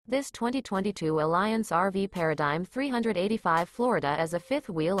This 2022 Alliance RV Paradigm 385 Florida is a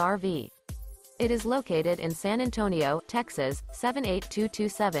fifth-wheel RV. It is located in San Antonio, Texas,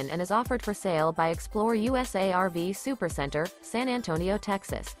 78227 and is offered for sale by ExploreUSA RV Supercenter, San Antonio,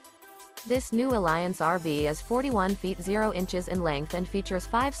 Texas. This new Alliance RV is 41 feet 0 inches in length and features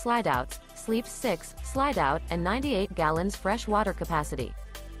 5 slideouts, sleeps 6, slideout, and 98 gallons fresh water capacity.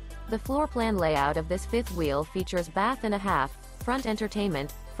 The floor plan layout of this fifth wheel features bath and a half, front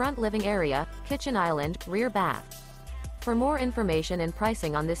entertainment, front living area, kitchen island, rear bath. For more information and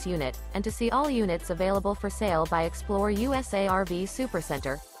pricing on this unit, and to see all units available for sale by ExploreUSA RV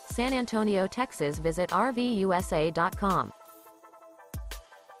Supercenter, San Antonio, Texas, visit RVUSA.com.